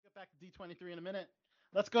back to D23 in a minute.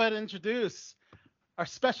 Let's go ahead and introduce our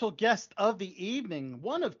special guest of the evening,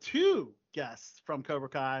 one of two guests from Cobra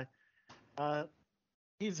Kai. Uh,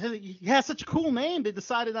 he has such a cool name, they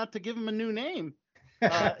decided not to give him a new name.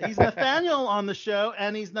 He's Nathaniel on the show,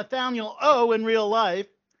 and he's Nathaniel O in real life.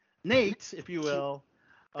 Nate, if you will.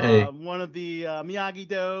 Hey. One of the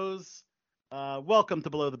Miyagi-Dos. Welcome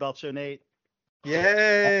to Below the Belt Show, Nate.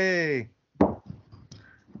 Yay!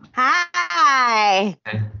 Hi.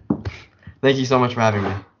 Hey. Thank you so much for having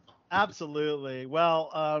me. Absolutely.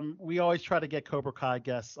 Well, we always try to get Cobra Kai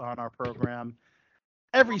guests on our program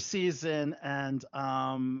every season, and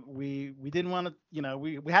we didn't want to,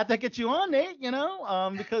 we had to get you on, Nate,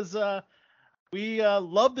 because we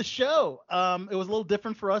love the show. It was a little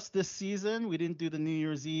different for us this season. We didn't do the New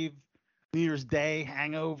Year's Eve, New Year's Day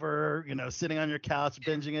hangover, sitting on your couch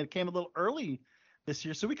binging it. It came a little early this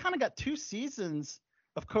year, so we kind of got two seasons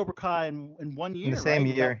of Cobra Kai in 1 year. In the same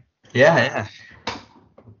right? year. Yeah.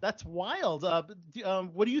 That's wild.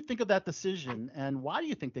 What do you think of that decision, and why do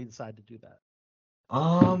you think they decided to do that?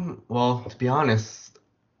 Well, to be honest,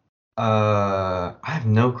 I have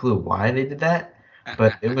no clue why they did that,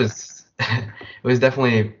 but it was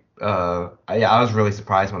definitely I was really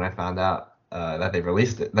surprised when I found out that they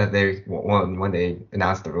released it, when they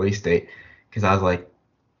announced the release date, because I was like,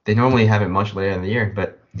 they normally have it much later in the year,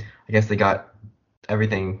 but I guess they got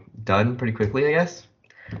everything done pretty quickly, I guess.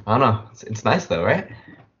 I don't know. It's nice though, right?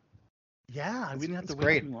 Yeah, we didn't have to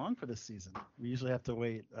wait too long for this season. We usually have to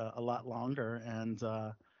wait a lot longer, and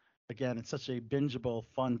again, it's such a bingeable,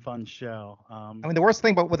 fun show. I mean, the worst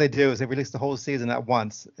thing about what they do is they release the whole season at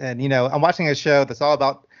once. And, I'm watching a show that's all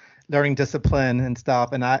about learning discipline and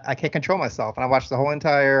stuff, and I can't control myself. And I watched the whole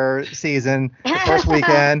entire season the first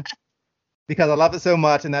weekend because I love it so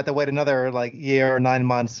much, and I have to wait another year or 9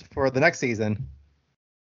 months for the next season.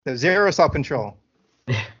 So zero self-control.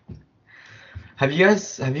 Have you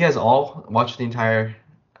guys all watched the entire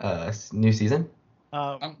new season?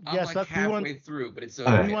 I'm yes, like halfway through, but it's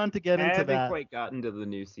we wanted to get into that. I haven't quite gotten to the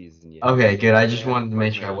new season yet. Okay, good. I just wanted to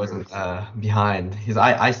make sure I wasn't behind, because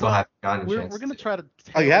I still haven't gotten a chance. We're gonna try to.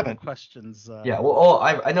 Oh, you haven't? Questions. Yeah. Well,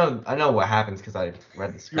 I know what happens because I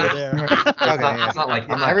read the script. You're there. It's not like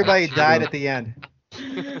Everybody died at the end.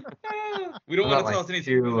 We don't want to I'm not tell us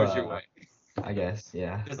anything too, goes your way. I guess,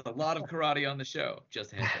 yeah. There's a lot of karate on the show.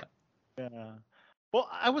 Just a heads up. Yeah. Well,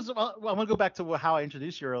 I'm gonna go back to how I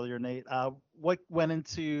introduced you earlier, Nate. What went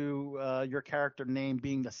into your character name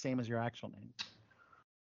being the same as your actual name?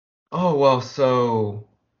 Oh well, so,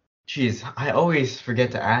 geez, I always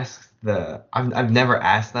forget to ask I've never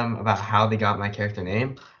asked them about how they got my character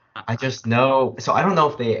name. I just know, so I don't know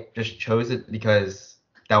if they just chose it because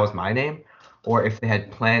that was my name, or if they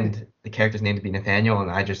had planned the character's name to be Nathaniel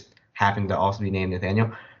and I just happened to also be named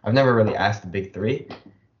Nathaniel. I've never really asked the big three.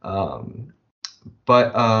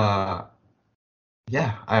 But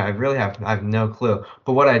yeah, I really I have no clue.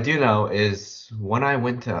 But what I do know is when I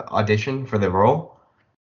went to audition for the role,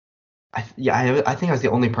 I think I was the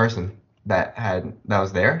only person that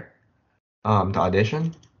was there to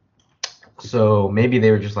audition. So maybe they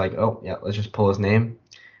were just like, oh yeah, let's just pull his name,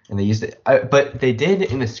 and they used it. But they did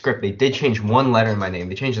in the script. They did change one letter in my name.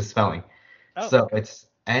 They changed the spelling. Oh. So it's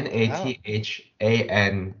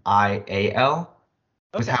Nathanial.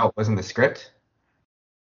 Was how it was in the script.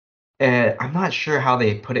 I'm not sure how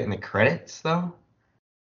they put it in the credits though,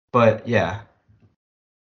 but yeah,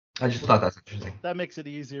 I just thought that's interesting. That makes it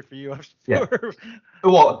easier for you, I'm sure. Yeah.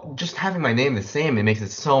 Well, just having my name the same, it makes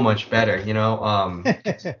it so much better,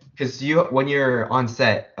 because when you're on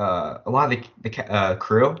set, a lot of the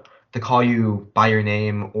crew, they call you by your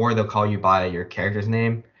name or they'll call you by your character's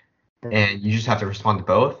name, and you just have to respond to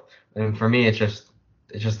both. And for me, it's just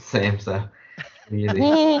the same, so. Easy.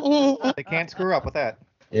 They can't screw up with that.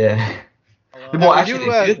 Yeah. Well, actually,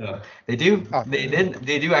 they do.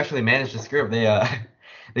 They do actually manage to screw up.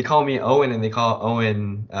 They call me Owen and they call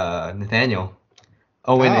Owen Nathaniel.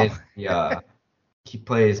 Owen is he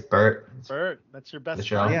plays Bert. Bert, that's your best the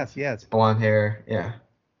show. friend. Yes. Blonde hair. Yeah.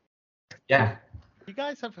 Yeah. You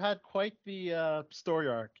guys have had quite the story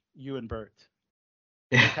arc, you and Bert.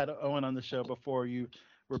 Yeah. You had Owen on the show before. You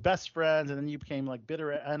were best friends, and then you became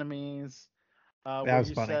bitter enemies. That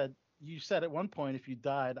was funny. You said at one point, if you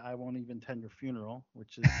died, I won't even attend your funeral,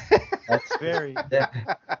 which is that's very. Yeah.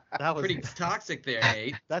 That was pretty toxic there,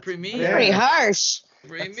 Nate. That's pretty mean. Pretty harsh.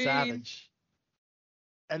 Pretty mean. Savage.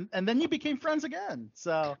 And then you became friends again.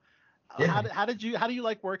 So, yeah. how do you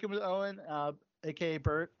like working with Owen, aka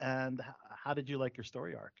Bert, and how did you like your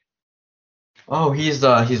story arc? Oh, he's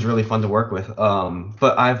really fun to work with.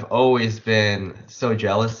 But I've always been so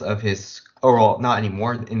jealous of his. Or well, not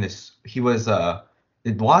anymore. He was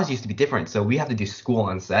the laws used to be different. So we have to do school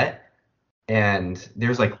on set, and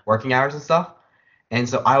there's like working hours and stuff. And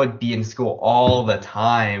so I would be in school all the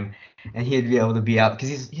time, and he'd be able to be out because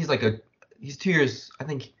he's 2 years, I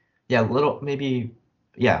think, yeah, little maybe,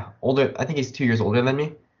 yeah, older. I think he's 2 years older than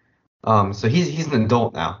me. So he's an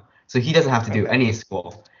adult now, so he doesn't have to do any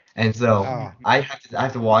school. And so Oh. I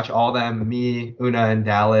have to watch all them. Me, Una, and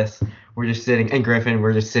Dallas. We're just sitting, and Griffin.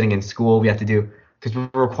 We're just sitting in school. We have to do because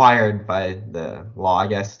we're required by the law, I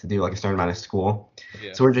guess, to do like a certain amount of school.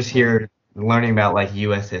 Yeah. So we're just here learning about like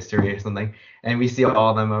U.S. history or something, and we see all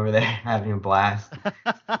of them over there having a blast.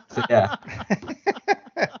 So yeah,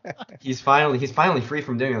 he's finally free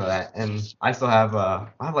from doing all that, and I still have I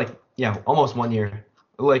have like almost 1 year,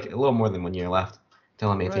 like a little more than 1 year left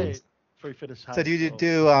till I'm 18. Right. Before you finish high So do you school.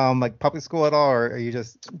 do like public school at all, or are you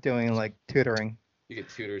just doing like tutoring? You get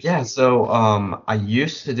tutors. Yeah, so I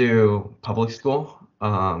used to do public school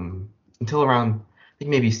until around I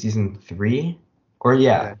think maybe season 3, or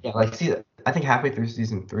like I think halfway through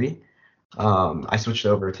season 3, I switched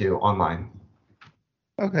over to online.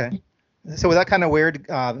 Okay. So was that kind of weird?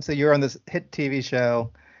 So you're on this hit TV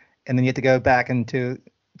show, and then you have to go back into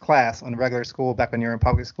class on regular school back when you were in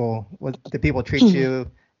public school. Did people treat you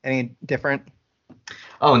any different?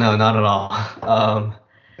 Oh no, not at all.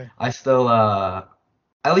 Okay. I still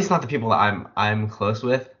at least not the people that I'm close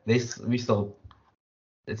with. We still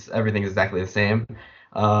everything's exactly the same.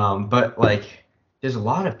 But like there's a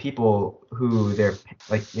lot of people who their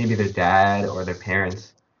like maybe their dad or their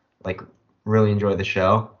parents like really enjoy the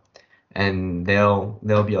show, and they'll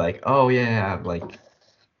be like, "Oh yeah, like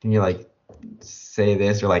can you like say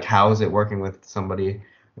this, or like how is it working with somebody,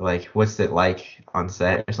 or, like what's it like on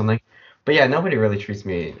set or something?" But yeah, nobody really treats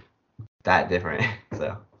me that different.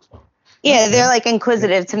 So Yeah, they're like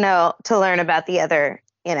inquisitive to learn about the other,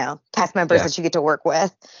 cast members Yeah. that you get to work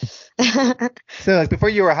with. So like before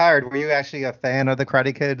you were hired, were you actually a fan of the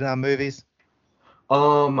Karate Kid movies?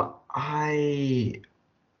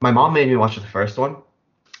 my mom made me watch the first one,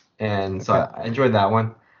 and so Okay. I enjoyed that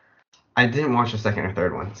one. I didn't watch the second or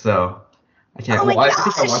third one, so I can't. Oh my I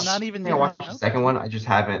think I gosh! watched. Not even I think I watched the okay. second one. I just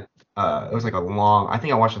haven't. It was like a long. I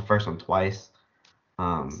think I watched the first one twice.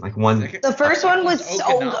 Like one. Second- The first one was so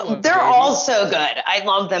Okinawa, good. They're baby. all so good. I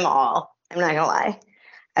love them all. I'm not gonna lie.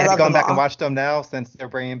 I Have you love gone them back all. and watched them now since they're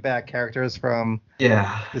bringing back characters from?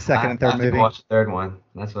 Yeah. The second and I third have to movie? watch the third one.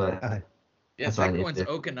 That's what. Yeah, That's what I second need one's to-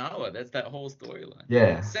 Okinawa. That's that whole storyline.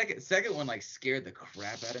 Yeah. Second one like scared the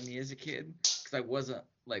crap out of me as a kid because I wasn't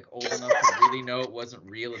like old enough to really know it wasn't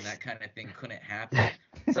real and that kind of thing couldn't happen.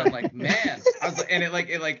 So I'm like, man, I was like, and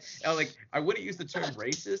I wouldn't use the term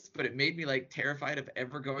racist, but it made me like terrified of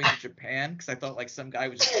ever going to Japan because I thought like some guy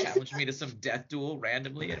would just challenge me to some death duel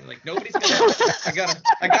randomly, and I'm like, nobody's gonna,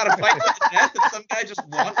 I gotta fight to the death if some guy just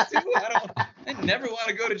wants to. I never want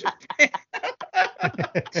to go to Japan.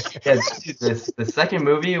 Yeah. The second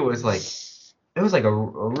movie was like. It was like a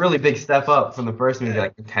really big step up from the first movie,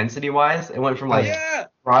 like intensity wise. It went from like Yeah,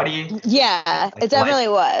 karate. Yeah, Like, it definitely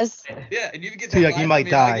was. yeah, and you get So, that like, you line might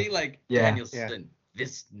from die. Miyagi, like Yeah. Danielson,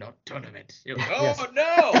 this not tournament. You're like, Yes. oh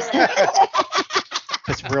no.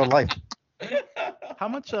 It's real life. How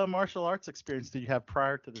much martial arts experience did you have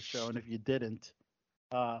prior to the show? And if you didn't,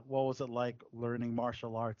 what was it like learning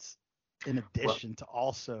martial arts in addition to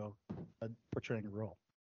also portraying a role?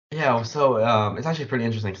 Yeah, so it's actually pretty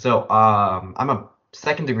interesting. So I'm a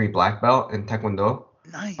second degree black belt in Taekwondo.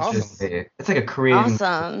 Nice. Awesome. It's like a Korean.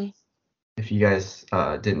 Awesome. If you guys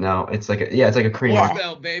didn't know, it's like a Korean. Yeah. Orange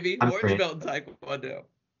belt, baby. I'm Orange free. belt in Taekwondo.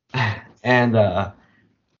 And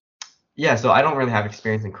yeah, so I don't really have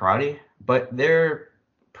experience in karate, but they're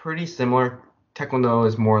pretty similar. Taekwondo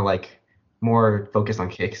is more focused on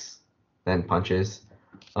kicks than punches.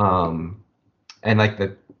 And like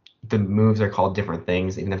the moves are called different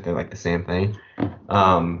things, even if they're like the same thing.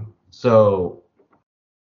 So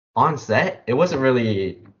on set, it wasn't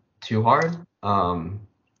really too hard.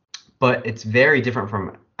 But it's very different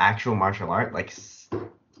from actual martial art.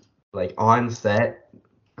 Like on set,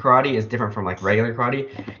 karate is different from like regular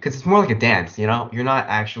karate because it's more like a dance. You're not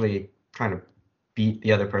actually trying to beat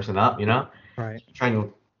the other person up. Right. Trying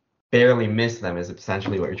to barely miss them is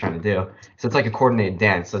essentially what you're trying to do. So it's like a coordinated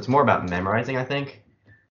dance. So it's more about memorizing, I think,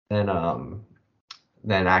 than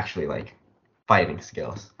actually like fighting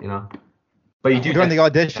skills. But you do During the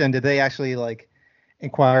audition, did they actually like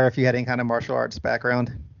inquire if you had any kind of martial arts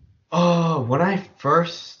background? Oh, when I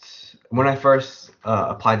first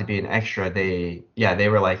applied to be an extra, they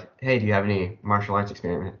were like, "Hey, do you have any martial arts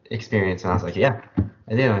experience?" And I was like, "Yeah,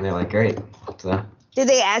 I do." And they're like, "Great." So Did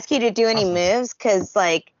they ask you to do any moves? Because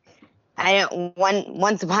like,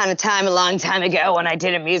 Once upon a time, a long time ago, when I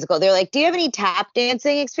did a musical, they're like, "Do you have any tap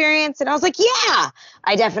dancing experience?" And I was like, "Yeah."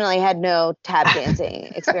 I definitely had no tap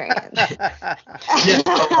dancing experience.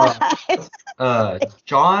 Yeah.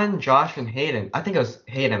 John, Josh, and Hayden. I think it was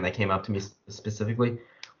Hayden that came up to me specifically.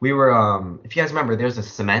 We were if you guys remember, there's a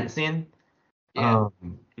cement scene. Yeah.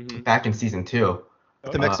 Back in season 2.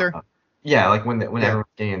 The mixer? Yeah, like when Yeah. everyone's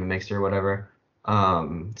getting in the mixer or whatever.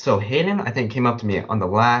 So Hayden, I think, came up to me on the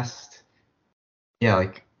last,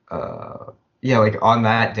 like on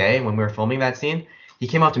that day when we were filming that scene. He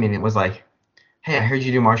came up to me and it was like, "Hey, I heard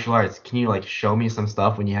you do martial arts. Can you like show me some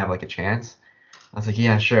stuff when you have like a chance?" I was like,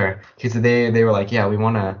 "Yeah, sure." Because they were like, "Yeah, we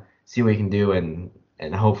want to see what you can do and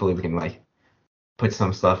hopefully we can like put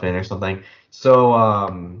some stuff in or something." So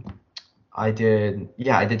I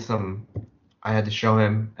did some. I had to show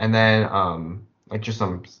him, and then like just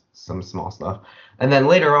some small stuff, and then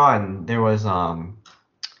later on there was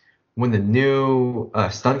when the new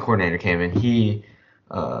stunt coordinator came in,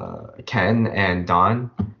 Ken and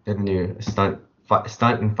Don, they're the new stunt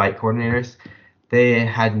and fight coordinators. They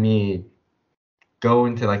had me go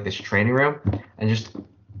into like this training room and just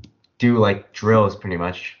do like drills pretty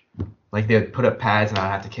much. Like they would put up pads and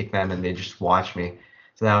I'd have to kick them and they just watch me.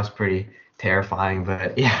 So that was pretty terrifying,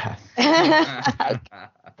 but yeah.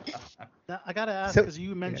 Now, I gotta ask, So- because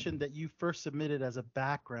you mentioned that you first submitted as a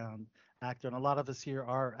background actor, and a lot of us here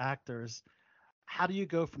are actors. How do you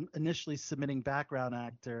go from initially submitting background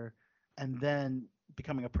actor and then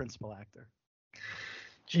becoming a principal actor?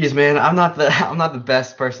 Jeez, man, I'm not the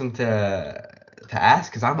best person to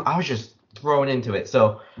ask because I was just thrown into it.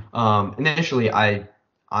 So initially I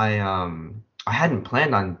hadn't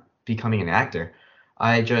planned on becoming an actor.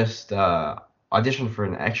 I just auditioned for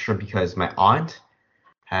an extra because my aunt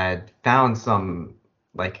had found some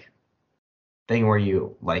like thing where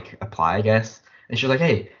you like apply, I guess. And she was like,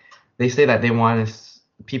 "Hey, they say that they want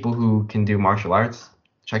people who can do martial arts.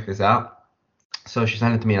 Check this out." So she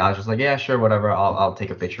sent it to me and I was just like, "Yeah, sure, whatever. I'll take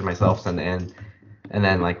a picture of myself, send it in, and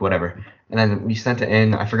then like whatever." And then we sent it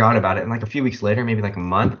in. I forgot about it. And like a few weeks later, maybe like a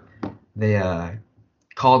month, they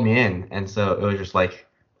called me in, and so it was just like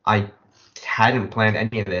I hadn't planned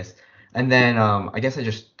any of this. And then I guess I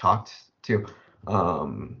just talked to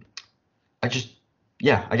I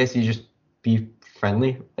guess you just be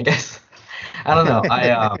friendly, I guess. I don't know.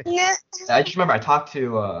 I just remember I talked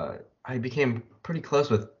to I became pretty close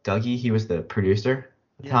with Dougie. He was the producer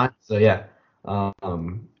at the Yeah. time. So yeah.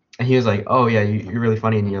 And he was like, "Oh yeah, you're really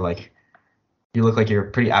funny and you look like you're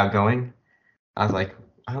pretty outgoing." I was like,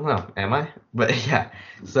 "I don't know, am I?" But yeah.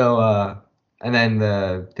 So and then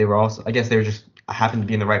they were also, I guess they were just happened to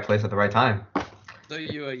be in the right place at the right time. So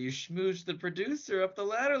you schmoozed the producer up the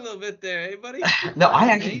ladder a little bit there, hey buddy? No, I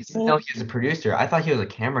actually Amazing. didn't know he was a producer. I thought he was a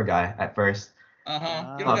camera guy at first.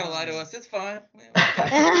 Uh-huh. You Wow. don't gotta lie to us. It's fine.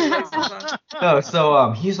 No,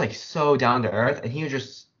 so he was like so down to earth, and he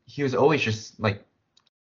was always just like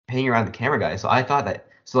hanging around the camera guy. So I thought that,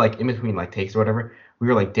 so like in between like takes or whatever, we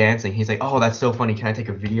were like dancing. He's like, "Oh, that's so funny. Can I take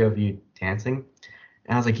a video of you dancing?"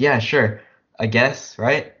 And I was like, "Yeah, sure, I guess,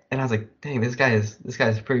 right?" And I was like, "Dang, this guy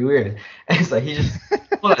is pretty weird." And he's like, he just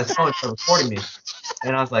pulled out his phone and started recording me,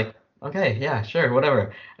 and I was like, "Okay, yeah, sure,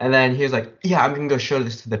 whatever." And then he was like, "Yeah, I'm gonna go show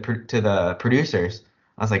this to the producers."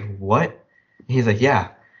 I was like, "What?" He's like, "Yeah,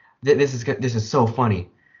 this is so funny."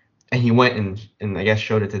 And he went and I guess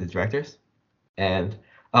showed it to the directors. And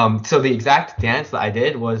so the exact dance that I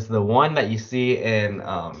did was the one that you see in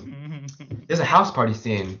there's a house party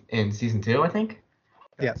scene in season 2, I think.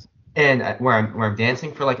 Yes. And where I'm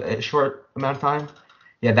dancing for like a short amount of time.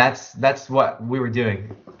 Yeah, that's what we were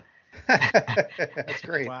doing. That's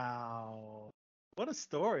great. Wow. What a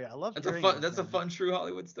story. I love That's a hearing fun this, that's a man. fun true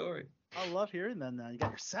Hollywood story. I love hearing them now. You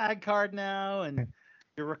got your SAG card now and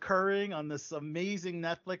you're recurring on this amazing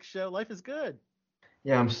Netflix show. Life is good.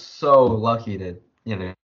 Yeah, I'm so lucky to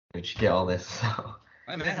get all this. So.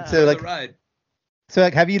 Hi man, So, so like- the ride. So,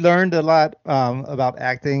 like, have you learned a lot about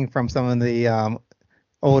acting from some of the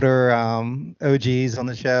older OGs on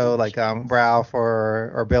the show, like Ralph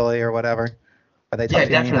or Billy or whatever? Are they Yeah,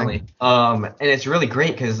 teaching you anything? definitely. And it's really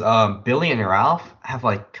great because Billy and Ralph have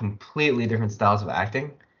like completely different styles of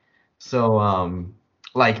acting. So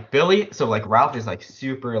like Billy, so like Ralph is like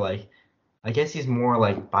super like, I guess he's more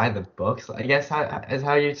like by the books, I guess is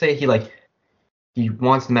how you'd say. He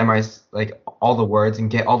wants to memorize like all the words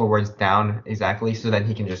and get all the words down exactly so that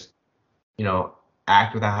he can just,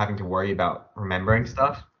 act without having to worry about remembering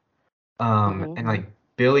stuff. And like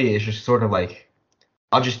Billy is just sort of like,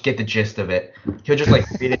 I'll just get the gist of it. He'll just like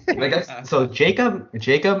read it. I guess so. Jacob,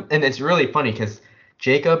 and it's really funny because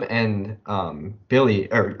Jacob and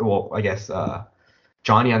Billy, or well, I guess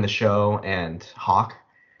Johnny on the show and Hawk.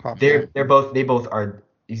 Hawk, They both are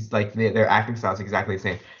like their acting style is exactly the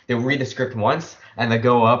same. They'll read the script once and they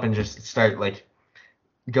go up and just start like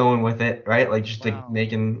going with it, right? Like just Wow. like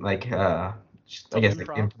making like just, I Some guess like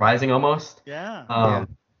improv. improvising almost. Yeah.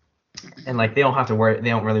 And like they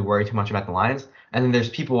don't really worry too much about the lines. And then there's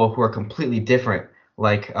people who are completely different,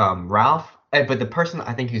 like Ralph. But the person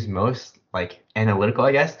I think who's most like analytical,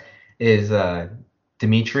 I guess, is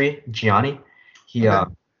Dimitri Gianni. He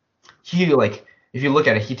Okay. he like if you look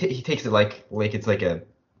at it, he takes it like it's like a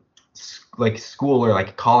like school or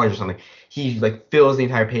like college or something. He like fills the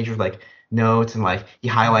entire page with like notes and like he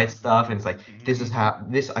highlights stuff and it's like this is how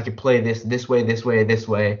this I could play this way, this way, this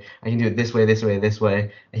way. I can do it this way, this way, this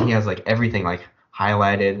way. And he has like everything like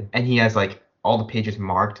highlighted and he has like all the pages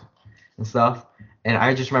marked and stuff. And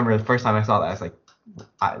I just remember the first time I saw that, I was like,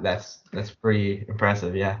 that's pretty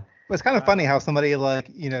impressive, yeah. But it's kind of funny how somebody like,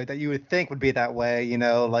 that you would think would be that way,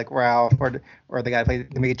 like Ralph or the guy who played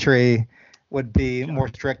Dimitri would be more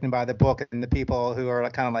strict and by the book, and the people who are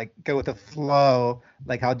kind of like go with the flow,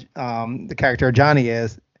 like how the character Johnny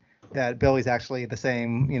is, that Billy's actually the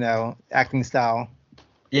same, acting style.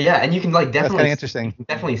 Yeah, and you can like That's kind definitely of interesting.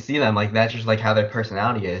 definitely see them like that's just like how their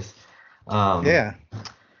personality is. Yeah.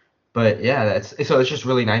 But yeah, so it's just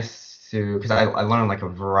really nice because I learned like a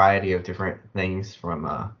variety of different things from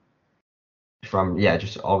yeah,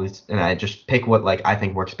 just all these, and I just pick what like I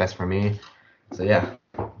think works best for me. So yeah.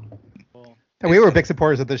 Cool. And we were big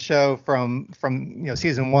supporters of the show from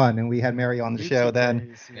season 1, and we had Mary on the show YouTube then,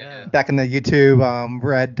 days, yeah. back in the YouTube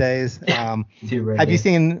Red days. Have you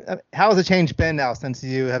seen how has the change been now since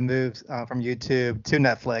you have moved from YouTube to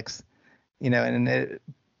Netflix? And it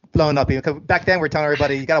blown up. Because back then we were telling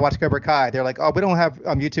everybody you gotta watch Cobra Kai. They're like, oh, we don't have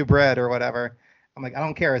YouTube Red or whatever. I'm like, I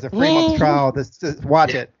don't care. It's a 3-month trial. Just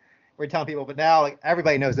watch it. We're telling people, but now like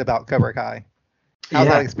everybody knows about Cobra Kai. How's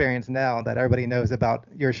that experience now that everybody knows about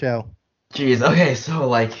your show? Jeez, okay, so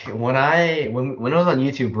like when it was on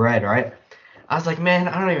YouTube Red, right? I was like, man,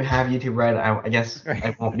 I don't even have YouTube Red. I guess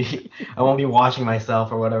I won't be watching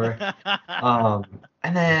myself or whatever.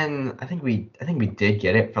 And then I think we did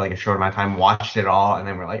get it for like a short amount of time, watched it all, and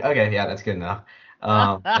then we're like, okay, yeah, that's good enough.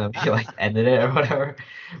 And then we like ended it or whatever.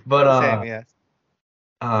 But Same, yes.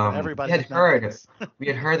 Everybody we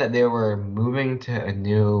had heard that they were moving to a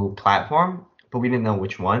new platform, but we didn't know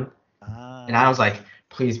which one. And I was like,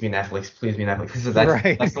 please be Netflix, please be Netflix.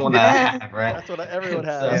 That's the one that I have, right? That's what everyone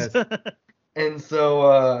has. And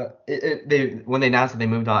so when they announced that they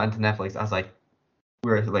moved on to Netflix, I was like,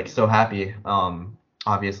 we were like so happy,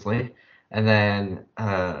 obviously. And then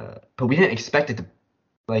but we didn't expect it to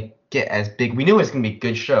like get as big. We knew it was gonna be a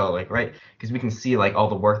good show, like, right? Because we can see like all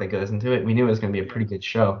the work that goes into it. We knew it was gonna be a pretty good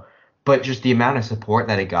show. But just the amount of support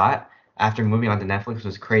that it got after moving on to Netflix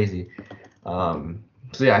was crazy.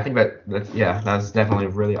 So yeah, I think that was definitely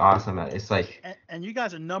really awesome. It's like and you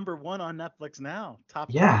guys are #1 on Netflix now. Top.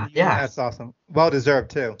 Yeah. That's awesome. Well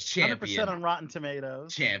deserved too. 100% on Rotten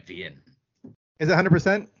Tomatoes. Champion. Is it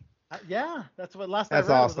 100%? Yeah, that's what last That's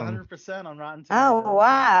I read awesome. was 100% on Rotten Tomatoes. Oh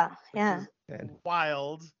wow. which Yeah. is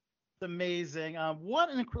wild. It's amazing.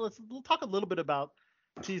 Let's talk a little bit about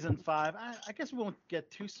season 5. I guess we won't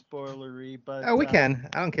get too spoilery, but Oh, we can.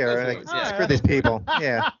 I don't care. Go for Like, it, yeah. screw these people.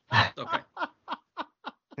 Yeah. Okay.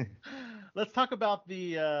 Let's talk about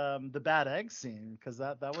the bad egg scene, because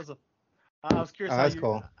that was I was curious Oh, that's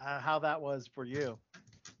cool. how that was for you.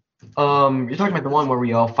 you're talking about the one where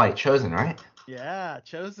we all fight Chosen, right? Yeah,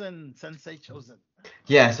 Sensei Chosen.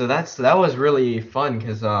 Yeah, so that was really fun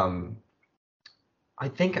because I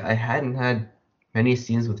think I hadn't had many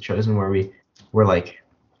scenes with Chosen where we were like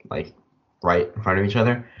right in front of each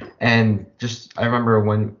other, and just I remember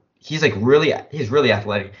when he's really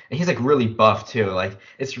athletic and he's like really buff too. Like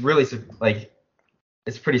it's really like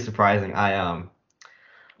it's pretty surprising. I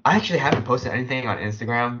actually haven't posted anything on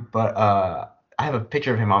Instagram, but I have a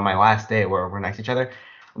picture of him on my last day where we're next to each other.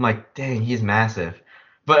 I'm like, dang, he's massive.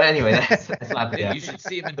 But anyway, that's not Hey, you should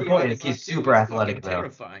see him in The real point life. is he's It's super fucking athletic, though.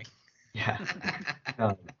 terrifying. Yeah.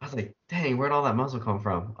 I was like, dang, where'd all that muscle come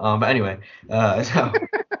from? But anyway, so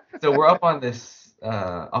we're up on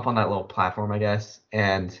that little platform, I guess,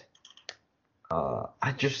 and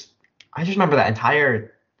I just remember that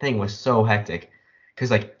entire thing was so hectic, because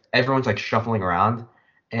like everyone's like shuffling around,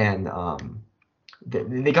 and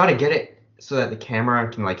they got to get it so that the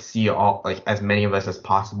camera can like see all like as many of us as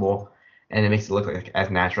possible, and it makes it look like as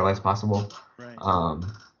natural as possible. Right.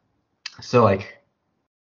 So like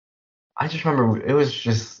I just remember it was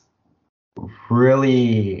just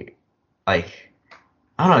really like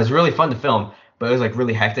I don't know, it was really fun to film, but it was like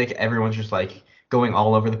really hectic. Everyone's just like going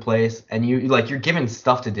all over the place, and you're given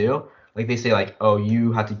stuff to do, like they say like, oh,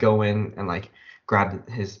 you have to go in and like grab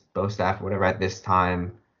his bow staff or whatever at this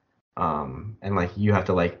time, and like you have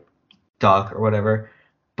to like duck or whatever.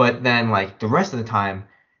 But then like the rest of the time,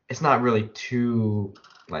 it's not really too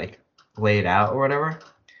like laid out or whatever.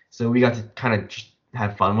 So we got to kind of just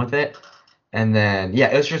have fun with it. And then yeah,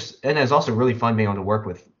 it was also really fun being able to work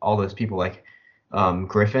with all those people like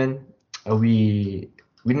Griffin. We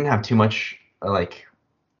didn't have too much like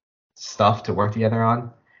stuff to work together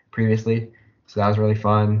on previously, so that was really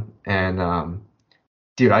fun. And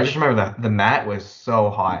dude, I just remember the mat was so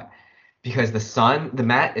hot because the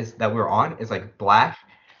mat is that we were on is like black,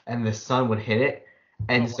 and the sun would hit it,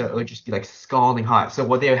 and so it would just be like scalding hot. So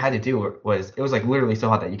what they had to do was it was like literally so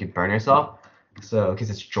hot that you could burn yourself. So because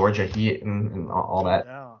it's Georgia heat and all that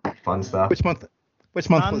fun stuff. Which month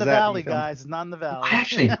Not in was the that? valley, guys. It's not in the valley. I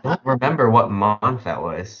actually don't remember what month that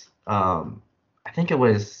was. I think it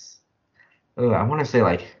was, I want to say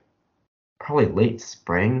like probably late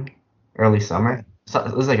spring, early summer. Okay. So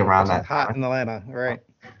it was like around It's that hot time. in Atlanta, right?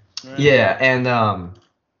 Right. Yeah, and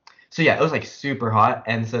so yeah, it was like super hot,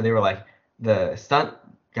 and so they were like, the stunt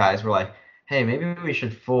guys were like, hey, maybe we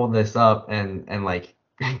should fold this up and like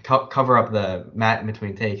cover up the mat in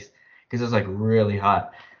between takes because it was like really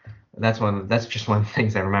hot. That's just one of the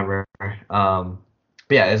things I remember. But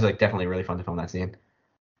yeah, it was like definitely really fun to film that scene.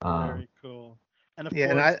 Very cool. And of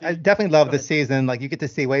Yeah, course, and I definitely love go this ahead. season. Like you get to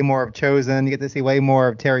see way more of Chosen, you get to see way more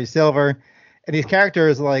of Terry Silver, and these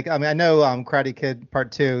characters. Like I mean, I know Karate Kid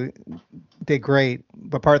Part 2 did great,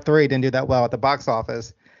 but Part 3 didn't do that well at the box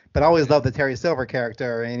office. But I always loved the Terry Silver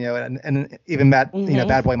character, and and even Matt,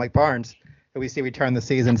 Bad Boy Mike Barnes, who we see return this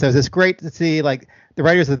season. So it's just great to see like the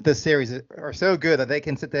writers of this series are so good that they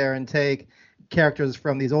can sit there and take characters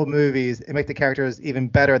from these old movies and make the characters even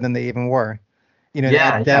better than they even were. And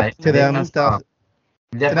add depth to them and stuff. So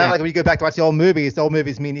now, Definitely. like when you go back to watch the old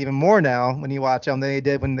movies mean even more now when you watch them than they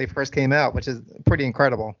did when they first came out, which is pretty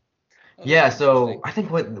incredible. Oh, Yeah, that's so interesting. I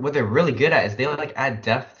think what they're really good at is they like add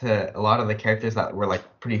depth to a lot of the characters that were like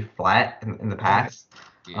pretty flat in the past.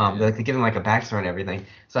 Yeah. They give them like a backstory and everything.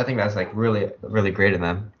 So I think that's like really really great of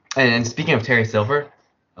them. And speaking of Terry Silver,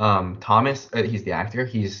 Thomas, he's the actor.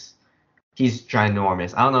 He's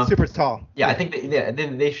ginormous. I don't know. Super tall. Yeah, I think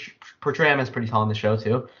they portray him as pretty tall in the show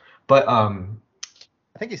too. But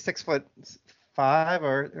I think he's 6'5"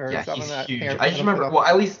 or yeah, something. he's like that. huge. Can't- I just remember, well,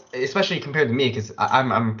 at least especially compared to me, because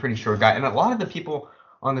I'm a pretty short guy, and a lot of the people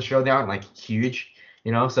on the show they aren't like huge,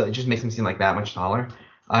 so it just makes him seem like that much taller.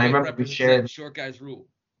 I remember we Represent shared, short guys rule.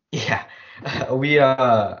 yeah, we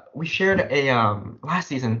shared a last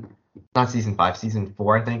season, not season 5, season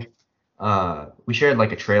 4, I think. We shared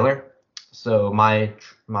like a trailer, so my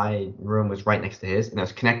room was right next to his, and it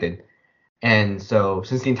was connected. And so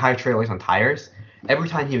since the entire trailer is on tires, every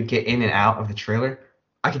time he would get in and out of the trailer,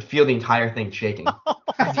 I could feel the entire thing shaking.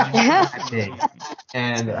 That big.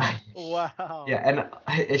 And Wow. yeah, and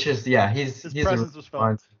it's just he's His a presence was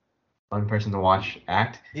fun, felt. fun person to watch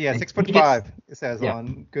act. Yeah, And 6'5" it says yeah.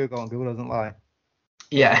 on Google, and Google doesn't lie.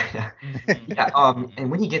 Yeah, yeah. And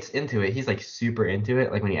when he gets into it, he's like super into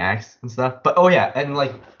it, like when he acts and stuff. But oh yeah, and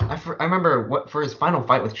like I remember what for his final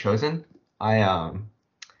fight with Chosen,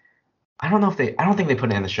 I don't think they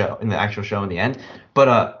put it in the actual show in the end.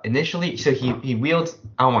 But initially, so he wields,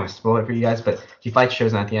 I don't want to spoil it for you guys, but he fights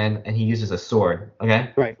Chosen at the end and he uses a sword,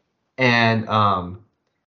 okay? Right. And I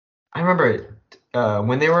remember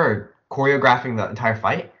when they were choreographing the entire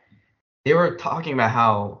fight, they were talking about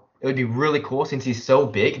how it would be really cool since he's so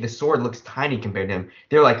big, the sword looks tiny compared to him.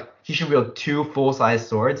 They're like, he should wield 2 full-size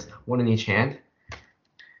swords, one in each hand.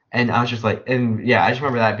 And I was just like, and yeah, I just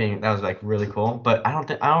remember that was like really cool. But I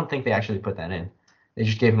don't think they actually put that in. They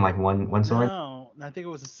just gave him like one sword. No, I think it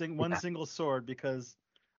was one single sword because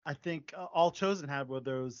I think all Chosen had were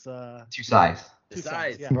those. 2 sides. The Two size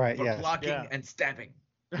sides, yeah. Right, for yes. blocking Yeah. and stabbing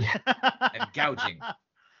Yeah. and gouging.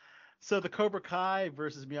 So the Cobra Kai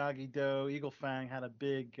versus Miyagi Do, Eagle Fang had a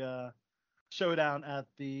big showdown at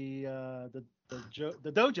the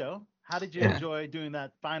dojo. How did you Yeah. enjoy doing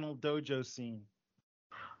that final dojo scene?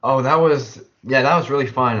 Oh, that was really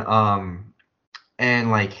fun. And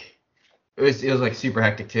like it was like super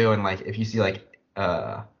hectic too. And like if you see like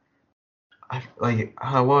what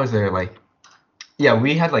was there like. Yeah,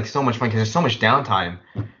 we had like so much fun because there's so much downtime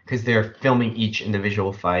because they're filming each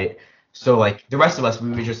individual fight. So like the rest of us, we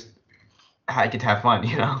would just get to have fun,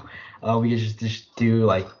 we could just do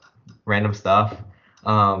like random stuff.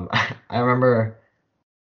 I remember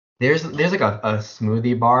there's like a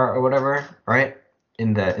smoothie bar or whatever, right?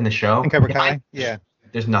 In the show. In Cobra Kai? Yeah.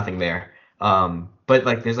 There's nothing there. But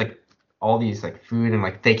like there's like all these like food and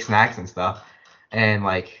like fake snacks and stuff. And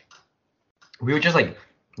like we would just like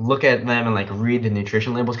look at them and like read the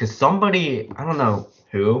nutrition labels because somebody, I don't know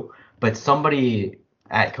who, but somebody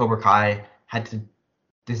at Cobra Kai had to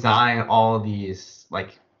design all of these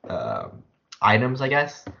like items, I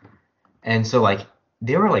guess. And so like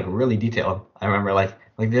they were like really detailed. I remember like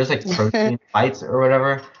there's like protein bites or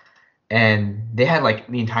whatever, and they had like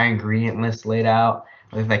the entire ingredient list laid out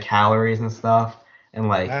with like calories and stuff, and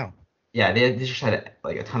like Wow. yeah, they just had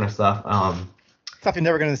like a ton of stuff. Stuff you're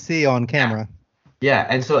never going to see on camera. Yeah,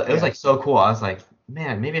 and so it was Yeah. like so cool. I was like,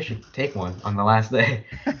 man, maybe I should take one on the last day.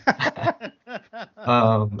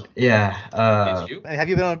 Yeah. Did you? Have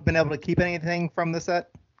you been able to keep anything from the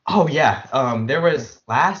set? Oh yeah. There was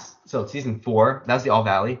so season 4. That was the All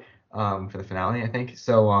Valley. For the finale, I think.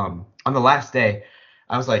 So on the last day,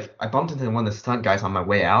 I bumped into one of the stunt guys on my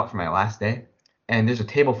way out for my last day, and there's a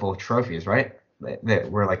table full of trophies, right? That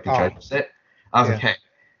where like the judges sit. I was like, hey,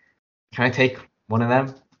 can I take one of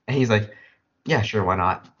them? And he's like, yeah, sure, why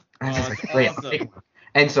not? And I was just like, great, I'll take one.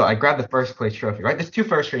 And so I grabbed the first place trophy, right? There's 2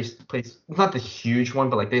 first place. It's not the huge one,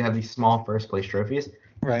 but like they have these small first place trophies.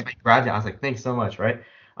 Right. I grabbed it. I was like, thanks so much, right?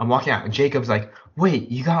 I'm walking out, and Jacob's like, wait,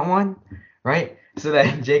 you got one, right? So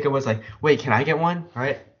then Jacob was like, wait, can I get one,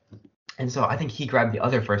 right? And so I think he grabbed the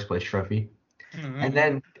other first place trophy, and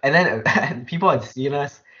then people had seen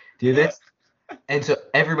us do this, and so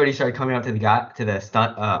everybody started coming up to the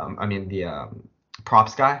stunt, the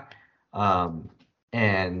props guy,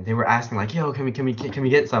 and they were asking like, yo, can we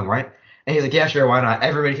get some, right? And he's like, yeah, sure, why not?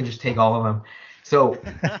 Everybody can just take all of them. So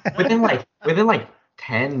within like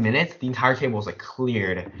 10 minutes, the entire table was like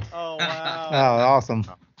cleared. Oh wow. Oh, awesome.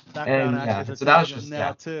 Background And, yeah, actors so are that was doing just- now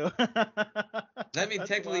yeah. too. That means That's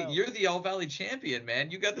technically wild. you're the All Valley champion,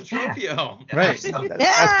 man. You got the trophy home. Right. So-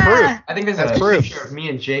 That's proof. I think there's That's a proof. picture of me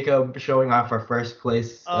and Jacob showing off our first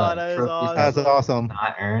place Oh, that is trophies awesome. That's that awesome.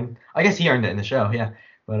 not earned. I guess he earned it in the show, yeah.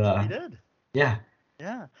 But He did. yeah.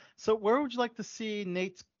 Yeah. So where would you like to see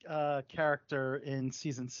Nate's character in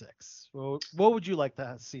season 6? What would you like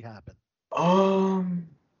to see happen?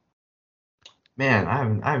 Man,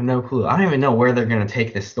 I have no clue. I don't even know where they're gonna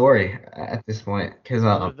take this story at this point, because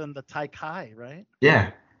Other than the Tai Kai, right?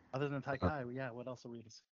 yeah, Other than Tai Kai, yeah. What else are we gonna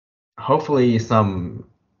see? hopefully some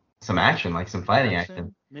action, like some fighting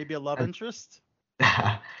action. Maybe a love interest.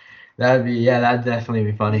 That'd definitely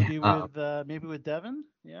be funny. Maybe with Devin.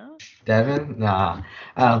 Yeah. Devin? Nah,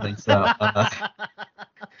 I don't think so.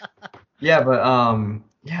 Yeah, but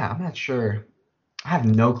yeah, I'm not sure. I have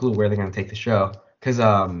no clue where they're gonna take the show, because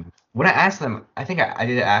when I asked them, I think I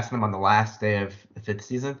did ask them on the last day of the 5th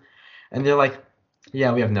season, and they're like,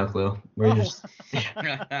 yeah, we have no clue. We're Oh. just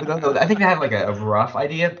I don't know. I think they had like a rough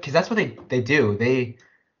idea, because that's what they do.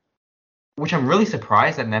 Which I'm really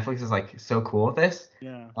surprised that Netflix is like so cool with this.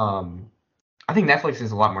 Yeah. I think Netflix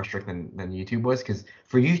is a lot more strict than YouTube was, because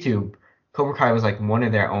for YouTube, Cobra Kai was like one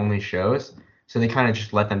of their only shows, so they kind of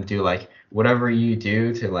just let them do like whatever you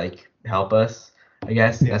do to like help us. I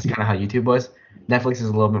guess that's kind of how YouTube was. Netflix is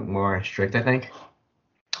a little bit more strict, I think.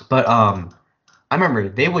 But I remember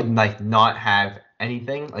they would like not have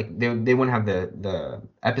anything, like they wouldn't have the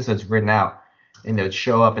episodes written out, and they would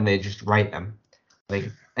show up and they'd just write them, like,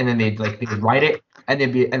 and then they would write it, and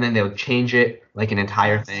then they would change it like an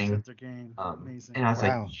entire thing. That's their game. Amazing. And I was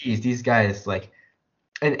Wow. like, geez, these guys like,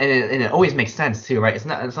 and it always makes sense too, right? It's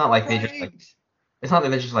not like they just like, it's not that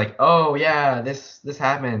they're just like, oh yeah, this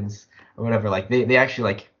happens or whatever. Like they actually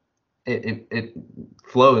like it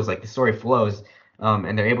flows, like the story flows,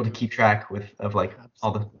 and they're able to keep track of like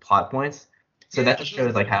all the plot points. So that just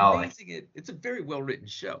shows like how like it's a very well written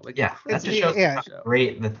show. Like yeah, that just incredibly shows yeah. how show.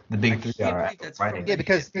 great the big I three can't are believe at that's writing. from Yeah,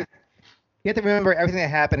 because you have to remember everything that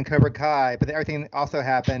happened in Cobra Kai, but everything also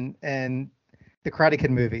happened in the Karate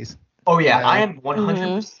Kid movies. Oh yeah, Yeah. I am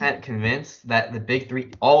 100% convinced that the big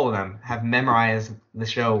three, all of them, have memorized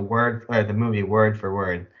the movie word for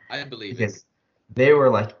word. I believe Because it. they were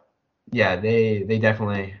like, yeah, they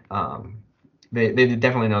definitely they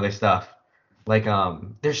definitely know their stuff. Like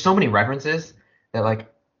there's so many references that like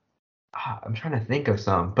I'm trying to think of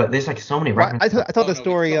some, but there's like so many Well, references. I told Oh, the no, we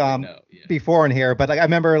story totally know, yeah. before in here, but like I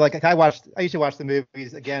remember like I usually watch the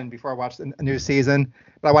movies again before I watch a new season.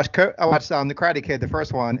 But I watched the Karate Kid, the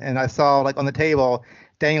first one, and I saw like on the table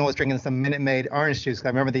Daniel was drinking some Minute Maid orange juice. I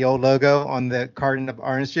remember the old logo on the carton of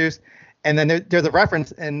orange juice. And then there's a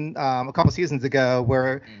reference in a couple seasons ago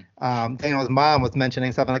where Daniel's mom was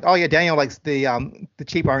mentioning something like, "Oh yeah, Daniel likes the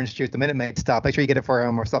cheap orange juice, the Minute Maid stuff. Make sure you get it for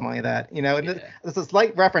him," or something like that. You know, and Yeah. there's a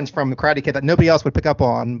slight reference from the Karate Kid that nobody else would pick up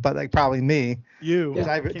on, but like probably me. You. Because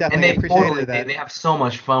I And definitely they appreciated totally that. they have so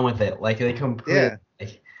much fun with it. Like they completely Yeah.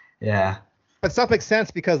 yeah. But stuff makes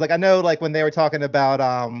sense because like I know like when they were talking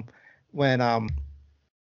about when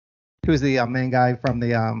who's the main guy from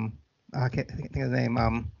the I can't think of his name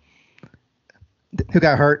who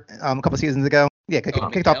got hurt a couple seasons ago. Yeah, kicked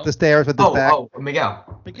Miguel? off the stairs with his back.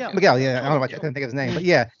 Miguel. Miguel, yeah, I don't know why I couldn't think of his name, but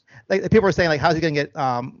yeah, like people were saying like how's he gonna get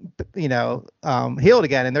healed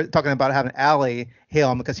again, and they're talking about having Allie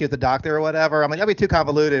heal him because she was the doctor or whatever. I'm like that'd be too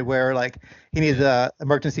convoluted where like he needs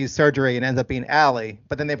emergency surgery and ends up being Allie,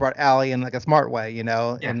 but then they brought Allie in like a smart way,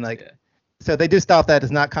 and like. Yeah. So they do stuff that is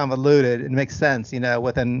not convoluted. It makes sense,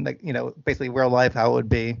 within like, basically real life how it would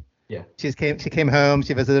be. Yeah. She came home,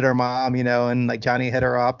 she visited her mom, and like Johnny hit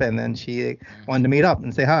her up and then she wanted to meet up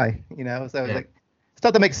and say hi, So it's like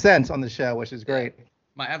stuff that makes sense on the show, which is great.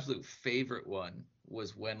 My absolute favorite one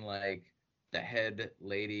was when like the head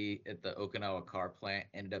lady at the Okinawa car plant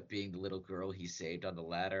ended up being the little girl he saved on the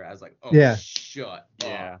ladder. I was like, oh, Yeah. shut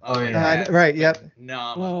Yeah. up. Oh, yeah. That's Right, yep.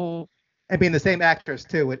 phenomenal. And being the same actress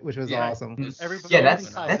too, which was Yeah. awesome. Everybody Yeah,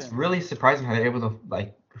 ties that's in. really surprising how they're able to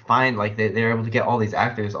like find like they're able to get all these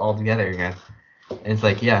actors all together again. And it's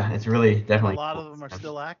like it's really A definitely lot cool. of them are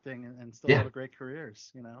still acting and still Yeah. have great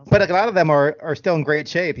careers, But like, a lot of them are still in great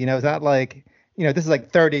shape, It's not like, this is like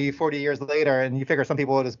 30, 40 years later, and you figure some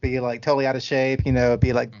people will just be like totally out of shape,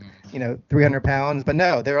 be like, 300 pounds. But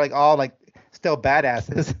no, they're like all like still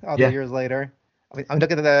badasses all Yeah. the years later. I mean, I'm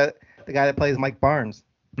looking at the guy that plays Mike Barnes.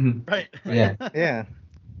 Mhm. Right. Yeah. Yeah.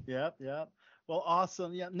 Yep. Well,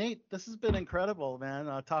 awesome. Yeah, Nate, this has been incredible, man.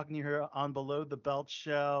 Talking to you here on Below the Belt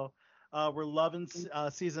show. We're loving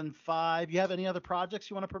season 5. You have any other projects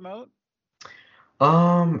you want to promote?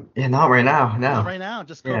 Yeah, not right now. No. Not right now,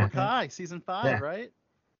 just Cobra Yeah. Kai season 5, Yeah. right?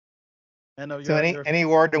 I know So any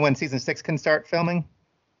word to when season 6 can start filming?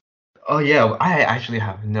 Oh yeah, I actually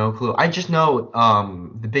have no clue. I just know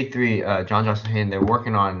the big three, John Johnson Hayden, they're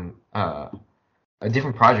working on a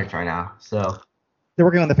different project right now. So They're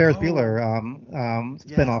working on the Ferris Oh. Bueller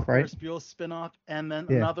spinoff, right? Ferris Bueller spinoff, and then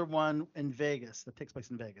Yeah. another one in Vegas that takes place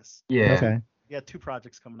in Vegas. yeah. Okay. You got 2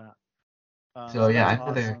 projects coming out. So yeah, I that's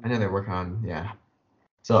know they're awesome. working on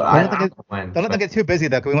So Don't I let them don't know when. Don't let them but- get too busy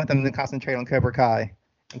though, because we want them to concentrate on Cobra Kai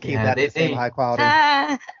and keep Yeah, that they- the same they- high quality.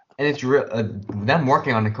 Ah, And it's real. Them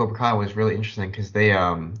working on the Cobra Kai was really interesting because they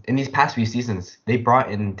in these past few seasons they brought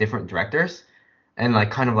in different directors, and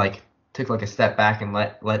like kind of like took like a step back and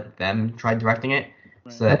let them try directing it,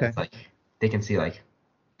 so that Okay. it's like they can see like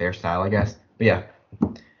their style, I guess. But yeah,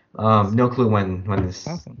 no clue when this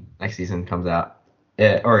Awesome. next season comes out,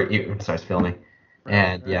 or even starts filming, Right,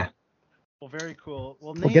 and right. yeah. Well, very cool.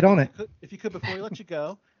 Well, Well, Nate, get on it. If you could, before we let you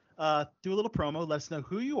go, do a little promo. Let us know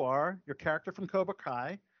who you are, your character from Cobra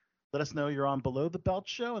Kai. Let us know you're on Below the Belt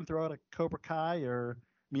show, and throw out a Cobra Kai or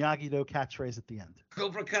Miyagi-Do catchphrase at the end.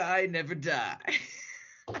 Cobra Kai never die.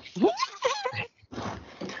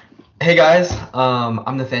 Hey guys,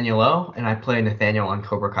 I'm Nathaniel Lowe, and I play Nathaniel on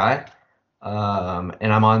Cobra Kai,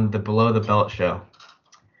 and I'm on the Below the Belt show.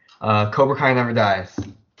 Cobra Kai never dies.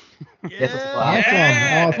 Yes, it's live.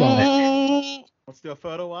 Awesome. Awesome. mm, Let's do a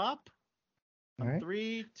photo op. All right.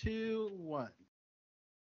 3, 2, 1.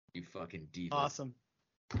 You fucking diva. Awesome.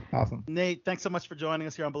 Awesome. Nate, thanks so much for joining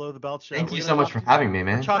us here on Below the Belt show. Thank We're you gonna so much talk for to- having me, we're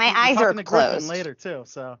man. talking- My we're eyes talking are to Griffin closed. later too,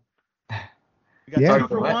 so we got Yeah. 2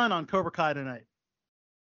 for What? 1 on Cobra Kai tonight.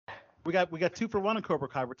 We got 2 for 1 on Cobra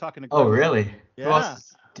Kai. We're talking to Oh, Griffin. really? Yeah.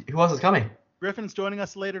 Who else is coming? Griffin's joining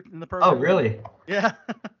us later in the program. Oh, really? Yeah.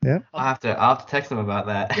 I'll have to text him about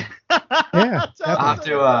that. Yeah, Tell I'll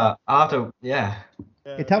him. have to, yeah.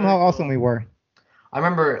 Yeah, Hey, tell them very how awesome cool. we were. I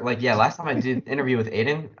remember, like, yeah, last time I did an interview with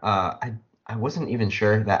Aiden, I wasn't even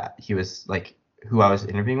sure that he was like who I was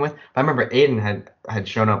interviewing with. But I remember Aiden had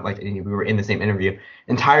shown up, like, and we were in the same interview.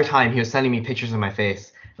 Entire time he was sending me pictures of my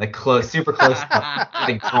face, like super close,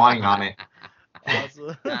 like drawing on it.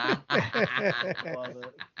 Awesome. Love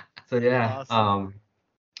it. So yeah, Awesome.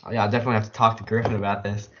 yeah, I'll definitely have to talk to Griffin about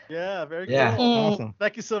this. Yeah, very Yeah. cool. Awesome.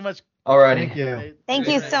 Thank you so much. Alrighty. Thank you. Nate. thank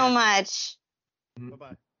you so much.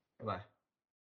 Bye-bye. Bye.